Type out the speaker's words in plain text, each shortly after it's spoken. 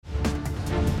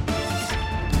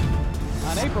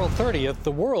April 30th,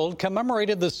 the world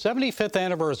commemorated the 75th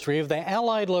anniversary of the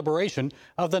Allied liberation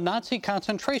of the Nazi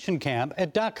concentration camp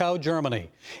at Dachau, Germany.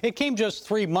 It came just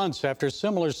 3 months after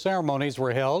similar ceremonies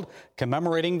were held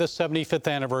commemorating the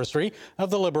 75th anniversary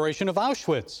of the liberation of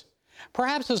Auschwitz.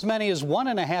 Perhaps as many as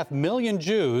 1.5 million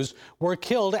Jews were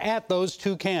killed at those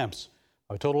two camps.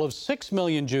 A total of 6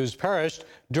 million Jews perished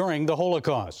during the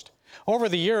Holocaust. Over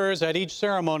the years, at each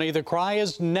ceremony, the cry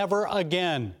is never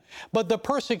again. But the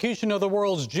persecution of the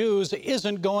world's Jews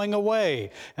isn't going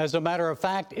away. As a matter of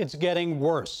fact, it's getting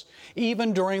worse,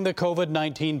 even during the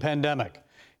COVID-19 pandemic.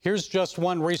 Here's just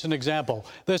one recent example.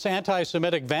 This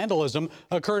anti-Semitic vandalism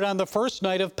occurred on the first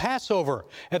night of Passover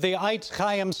at the Eitz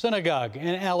Chaim Synagogue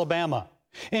in Alabama.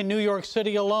 In New York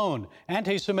City alone,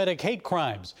 anti-Semitic hate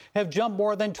crimes have jumped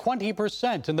more than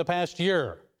 20% in the past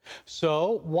year.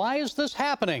 So why is this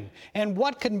happening, and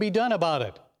what can be done about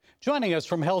it? Joining us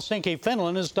from Helsinki,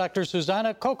 Finland, is Dr.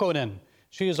 Susanna Kokkonen.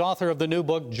 She is author of the new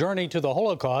book, Journey to the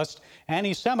Holocaust,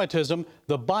 Anti-Semitism,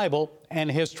 the Bible,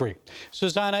 and History.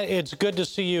 Susanna, it's good to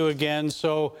see you again.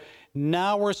 So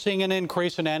now we're seeing an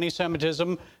increase in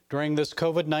anti-Semitism during this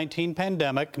COVID-19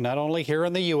 pandemic, not only here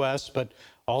in the U.S., but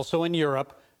also in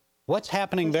Europe. What's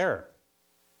happening there?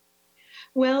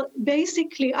 Well,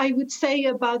 basically, I would say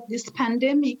about this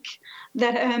pandemic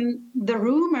that the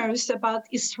rumors about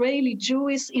Israeli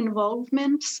Jewish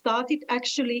involvement started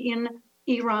actually in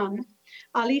Iran.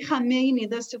 Ali Khamenei,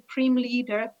 the supreme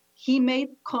leader, he made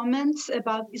comments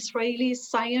about Israeli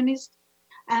Zionists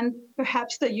and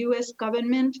perhaps the U.S.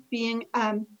 government being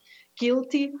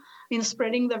guilty in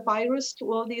spreading the virus to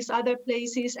all these other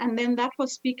places. And then that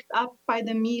was picked up by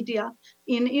the media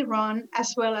in Iran,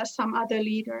 as well as some other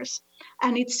leaders.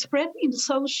 And it spread in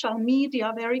social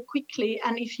media very quickly.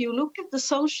 And if you look at the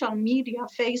social media,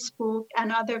 Facebook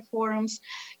and other forums,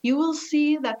 you will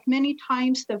see that many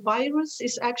times the virus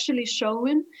is actually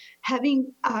shown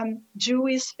having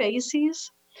Jewish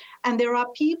faces. And there are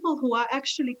people who are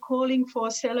actually calling for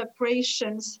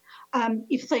celebrations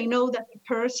if they know that the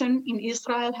person in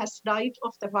Israel has died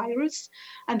of the virus.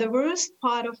 And the worst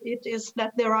part of it is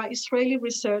that there are Israeli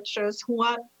researchers who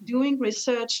are doing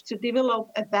research to develop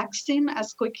a vaccine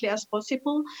as quickly as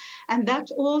possible. And that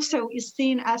also is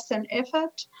seen as an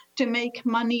effort to make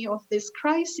money of this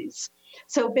crisis.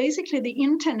 So basically, the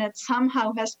internet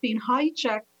somehow has been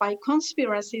hijacked by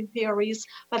conspiracy theories,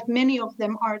 but many of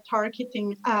them are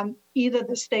targeting either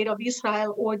the state of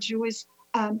Israel or Jewish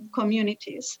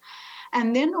communities.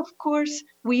 And then, of course,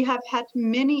 we have had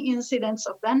many incidents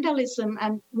of vandalism,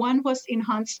 and one was in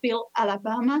Huntsville,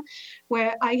 Alabama,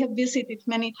 where I have visited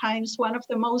many times, one of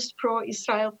the most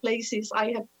pro-Israel places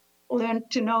I have learned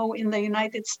to know in the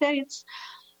United States.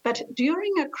 But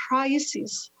during a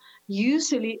crisis,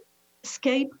 usually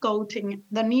scapegoating,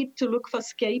 the need to look for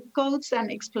scapegoats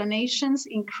and explanations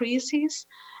increases.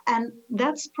 And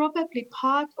that's probably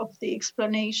part of the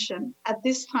explanation at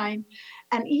this time.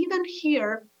 And even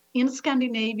here in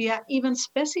Scandinavia, even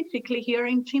specifically here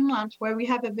in Finland, where we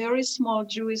have a very small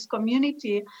Jewish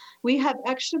community, we have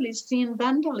actually seen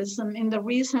vandalism in the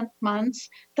recent months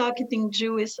targeting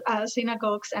Jewish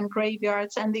synagogues and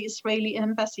graveyards and the Israeli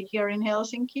embassy here in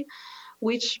Helsinki,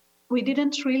 which we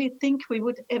didn't really think we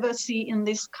would ever see in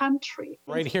this country.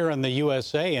 Right here in the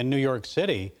USA, in New York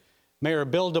City, Mayor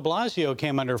Bill de Blasio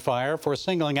came under fire for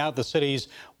singling out the city's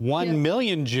 1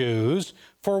 million Jews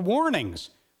for warnings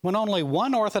when only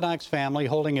one Orthodox family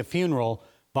holding a funeral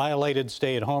violated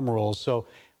stay-at-home rules. So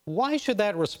why should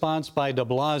that response by de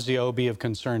Blasio be of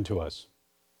concern to us?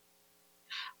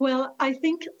 Well, I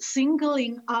think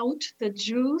singling out the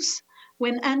Jews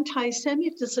when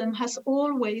anti-Semitism has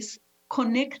always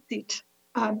connected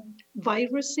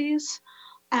viruses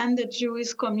and the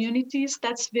Jewish communities,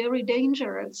 that's very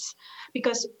dangerous.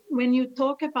 Because when you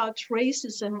talk about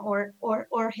racism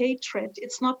or hatred,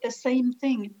 it's not the same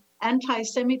thing.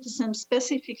 Anti-Semitism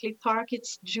specifically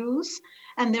targets Jews,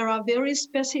 and there are very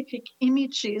specific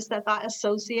images that are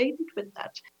associated with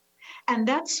that. And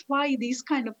that's why these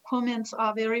kind of comments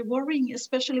are very worrying,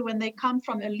 especially when they come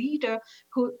from a leader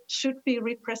who should be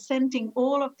representing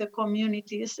all of the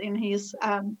communities in his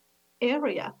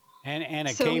area. And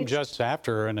it came just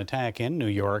after an attack in New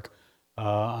York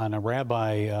on a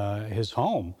rabbi, his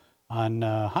home, on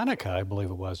Hanukkah, I believe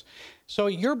it was. So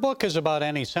your book is about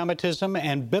anti-Semitism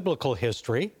and biblical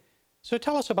history. So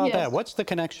tell us about that. What's the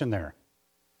connection there?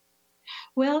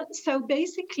 Well, so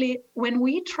basically, when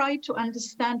we try to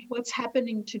understand what's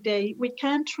happening today, we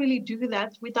can't really do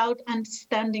that without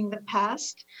understanding the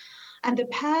past. And the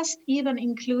past even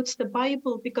includes the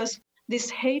Bible, because this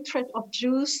hatred of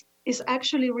Jews is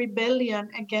actually rebellion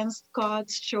against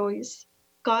God's choice.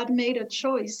 God made a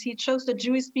choice. He chose the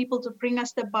Jewish people to bring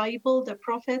us the Bible, the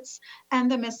prophets, and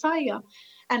the Messiah.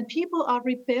 And people are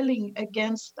rebelling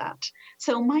against that.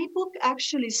 So my book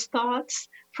actually starts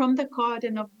from the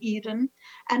Garden of Eden,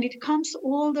 and it comes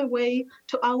all the way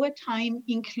to our time,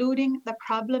 including the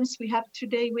problems we have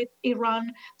today with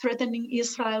Iran threatening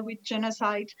Israel with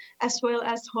genocide, as well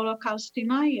as Holocaust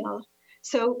denial.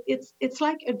 So it's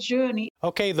like a journey.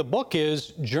 Okay, the book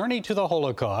is Journey to the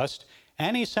Holocaust,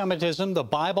 Anti-Semitism, the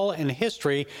Bible, and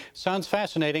History. Sounds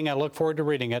fascinating. I look forward to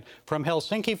reading it. From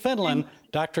Helsinki, Finland,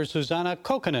 Dr. Susanna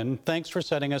Kokkonen, thanks for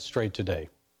setting us straight today.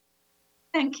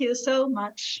 Thank you so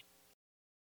much.